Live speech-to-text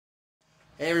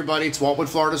Hey everybody, it's Walt with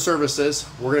Florida Services.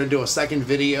 We're going to do a second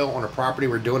video on a property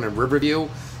we're doing in Riverview.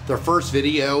 The first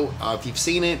video, if you've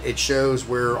seen it, it shows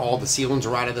where all the ceilings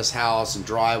are out of this house and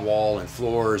drywall and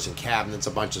floors and cabinets,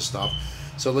 a bunch of stuff.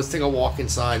 So let's take a walk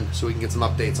inside so we can get some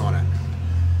updates on it.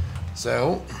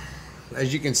 So,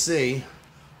 as you can see,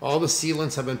 all the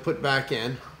sealants have been put back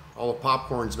in. All the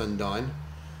popcorn's been done.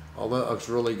 All that looks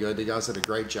really good. The guys did a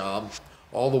great job.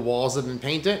 All the walls have been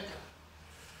painted.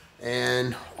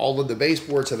 And all of the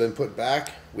baseboards have been put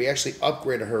back. We actually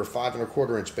upgraded her 5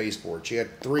 1/4 inch baseboard. She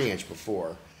had 3 inch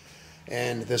before.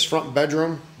 And this front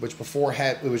bedroom, which before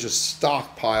it was just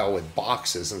stockpile with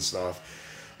boxes and stuff.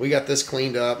 We got this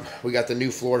cleaned up. We got the new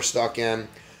floor stuck in.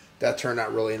 That turned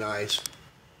out really nice.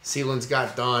 Ceilings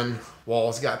got done.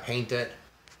 Walls got painted.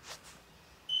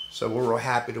 So we're real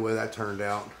happy the way that turned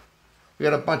out. We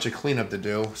got a bunch of cleanup to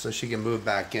do so she can move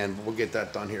back in, but we'll get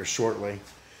that done here shortly.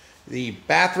 The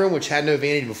bathroom, which had no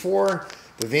vanity before,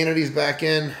 the vanity's back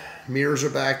in, mirrors are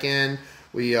back in.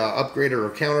 We upgraded her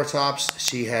countertops.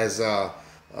 She has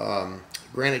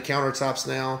granite countertops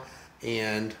now,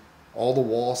 and all the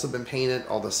walls have been painted,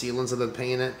 all the ceilings have been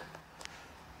painted.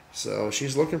 So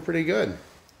she's looking pretty good.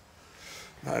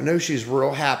 I know she's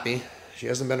real happy. She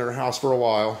hasn't been in her house for a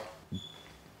while.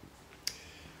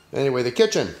 Anyway, the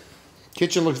kitchen.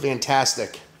 Kitchen looks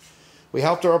fantastic. We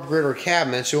helped her upgrade her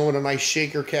cabinet. She went with a nice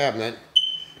shaker cabinet.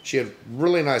 She had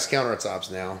really nice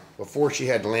countertops now. Before she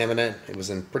had laminate. It was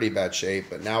in pretty bad shape,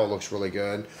 but now it looks really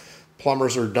good.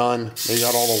 Plumbers are done. They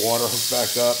got all the water hooked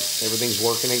back up. Everything's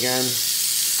working again.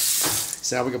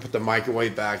 So now we can put the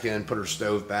microwave back in, put her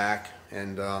stove back,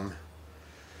 and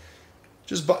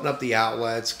just button up the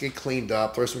outlets, get cleaned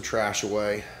up, throw some trash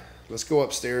away. Let's go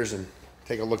upstairs and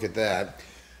take a look at that.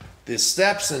 The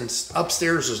steps and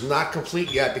upstairs is not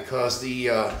complete yet because these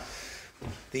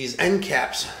end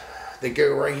caps that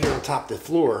go right here on top of the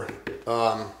floor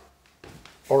are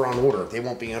on order. They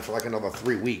won't be in for like another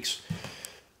 3 weeks.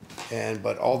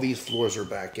 But all these floors are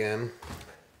back in.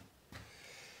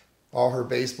 All her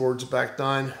baseboards are back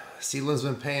done. Ceiling's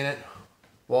been painted.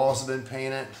 Walls have been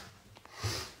painted.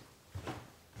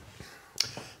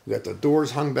 We got the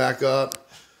doors hung back up.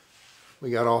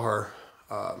 We got all her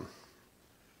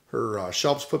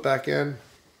shelves put back in,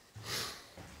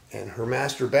 and her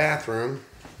master bathroom,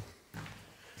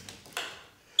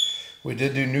 we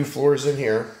did do new floors in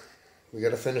here. We got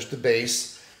to finish the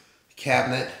base. The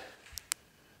cabinet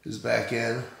is back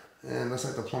in, and looks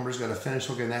like the plumber's going to finish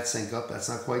hooking that sink up. That's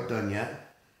not quite done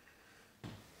yet.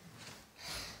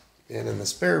 And in the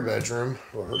spare bedroom,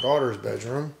 or her daughter's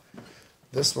bedroom,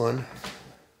 this one,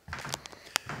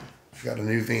 we got a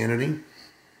new vanity.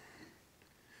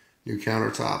 New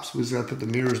countertops. We just got to put the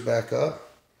mirrors back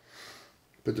up,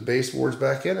 put the baseboards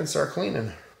back in, and start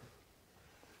cleaning.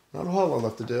 Not a whole lot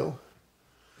left to do.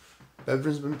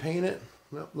 Bedroom's been painted.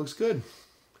 Well, looks good.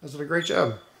 That's done a great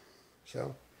job.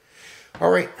 So, all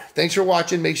right. Thanks for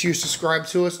watching. Make sure you subscribe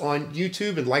to us on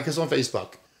YouTube and like us on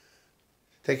Facebook.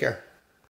 Take care.